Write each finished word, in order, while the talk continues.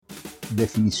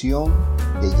Definición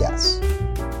de jazz.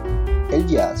 El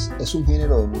jazz es un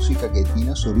género de música que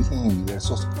tiene su origen en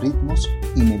diversos ritmos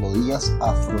y melodías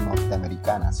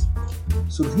afro-norteamericanas.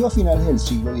 Surgió a finales del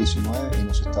siglo XIX en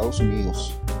los Estados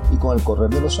Unidos y con el correr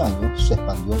de los años se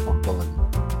expandió por todo el mundo.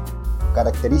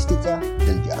 Característica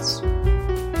del jazz.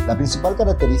 La principal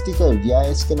característica del jazz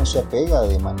es que no se apega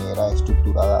de manera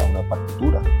estructurada a una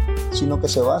partitura, sino que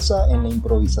se basa en la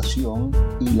improvisación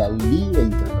y la libre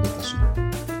interpretación.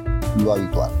 Lo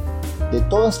habitual, de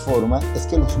todas formas, es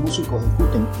que los músicos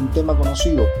ejecuten un tema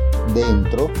conocido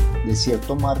dentro de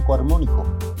cierto marco armónico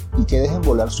y que dejen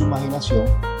volar su imaginación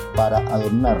para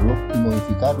adornarlo y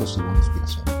modificarlo según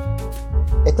inspiración.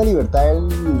 Esta libertad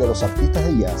de los artistas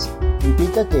de jazz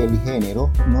implica que el género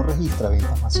no registra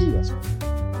ventas masivas.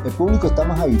 El público está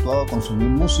más habituado a consumir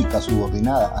música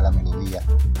subordinada a la melodía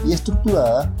y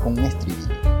estructurada con un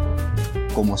estribillo.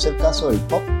 Como es el caso del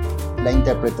pop, la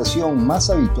interpretación más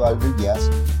habitual del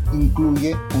jazz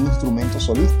incluye un instrumento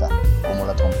solista, como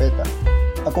la trompeta,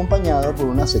 acompañado por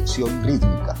una sección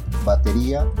rítmica,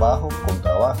 batería, bajo,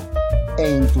 contrabajo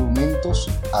e instrumentos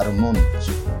armónicos,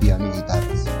 piano y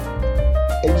guitarras.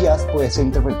 El jazz puede ser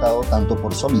interpretado tanto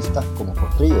por solistas como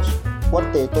por tríos,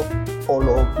 cuarteto o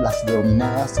las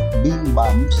denominadas big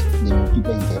bands de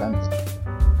múltiples integrantes.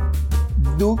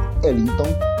 Duke Ellington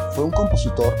fue un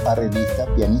compositor, arreglista,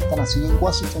 pianista nacido en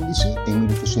Washington, D.C. en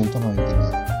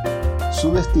 1899.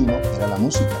 Su destino era la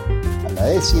música. A la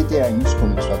edad de 7 años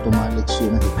comenzó a tomar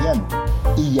lecciones de piano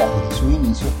y ya desde su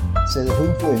inicio se dejó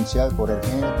influenciar por el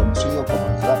género conocido como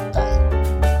el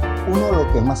ragtime, uno de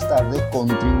los que más tarde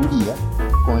contribuiría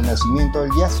con el nacimiento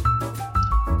del jazz.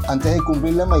 Antes de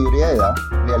cumplir la mayoría de edad,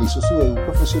 realizó su debut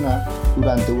profesional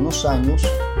durante unos años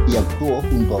y actuó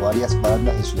junto a varias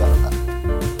bandas de ciudad natal.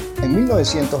 En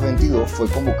 1922 fue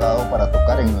convocado para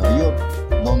tocar en Nueva York,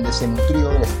 donde se nutrió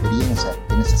de la experiencia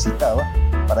que necesitaba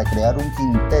para crear un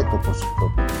quinteto por sus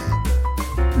propios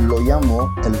medios. Lo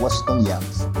llamó el Washington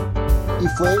Jazz y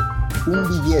fue un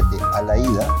billete a la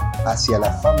ida hacia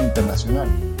la fama internacional,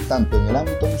 tanto en el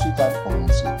ámbito musical como en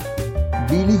el cine.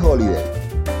 Billie Holiday,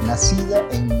 nacida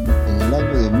en el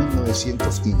año de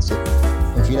 1915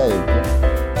 en Filadelfia,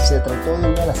 se trató de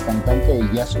una de las cantantes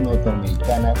de jazz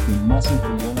norteamericana que más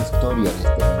influyó en la historia de este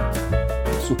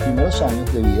mundo. Sus primeros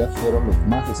años de vida fueron los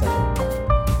más desafortunados.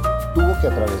 Tuvo que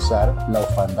atravesar la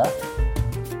orfandad,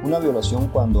 una violación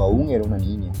cuando aún era una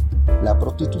niña, la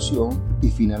prostitución y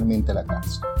finalmente la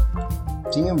cárcel.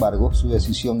 Sin embargo, su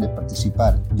decisión de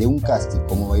participar de un casting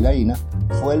como bailarina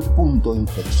fue el punto de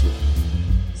inflexión.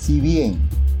 Si bien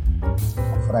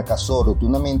fracasó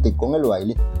rotundamente con el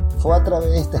baile, fue a través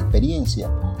de esta experiencia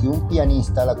que un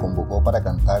pianista la convocó para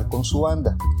cantar con su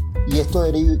banda, y esto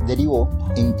derivó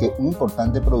en que un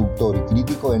importante productor y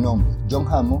crítico de nombre, John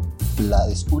Hammond, la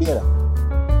descubriera.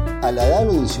 A la edad de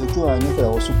los 18 años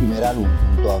grabó su primer álbum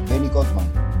junto a Benny Goodman,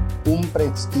 un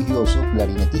prestigioso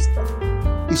clarinetista,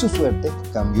 y su suerte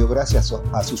cambió gracias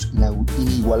a sus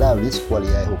inigualables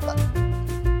cualidades vocales.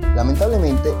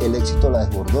 Lamentablemente, el éxito la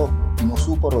desbordó y no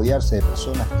supo rodearse de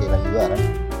personas que la ayudaran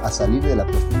a salir de la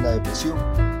profunda depresión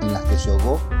en la que se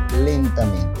ahogó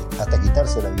lentamente hasta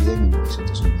quitarse la vida en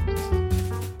 1959.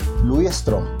 Louis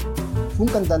Armstrong fue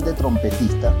un cantante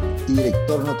trompetista y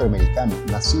director norteamericano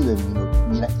nacido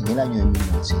en el año de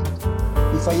 1900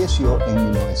 y falleció en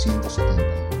 1971.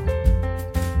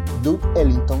 Duke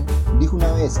Ellington dijo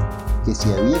una vez que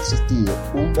si había existido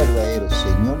un verdadero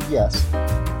señor jazz,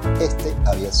 este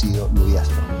había sido Louis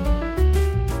Armstrong.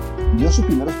 Dio sus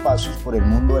primeros pasos por el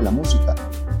mundo de la música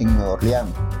en Nueva Orleans,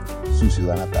 su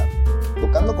ciudad natal,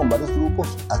 tocando con varios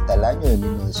grupos hasta el año de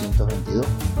 1922,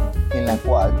 en la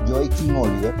cual Joaquin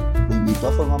Oliver lo invitó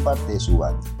a formar parte de su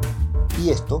banda,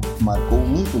 y esto marcó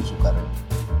un hito en su carrera.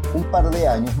 Un par de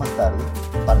años más tarde,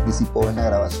 participó en la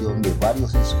grabación de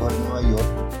varios discos en Nueva York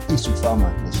y su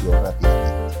fama creció rápidamente.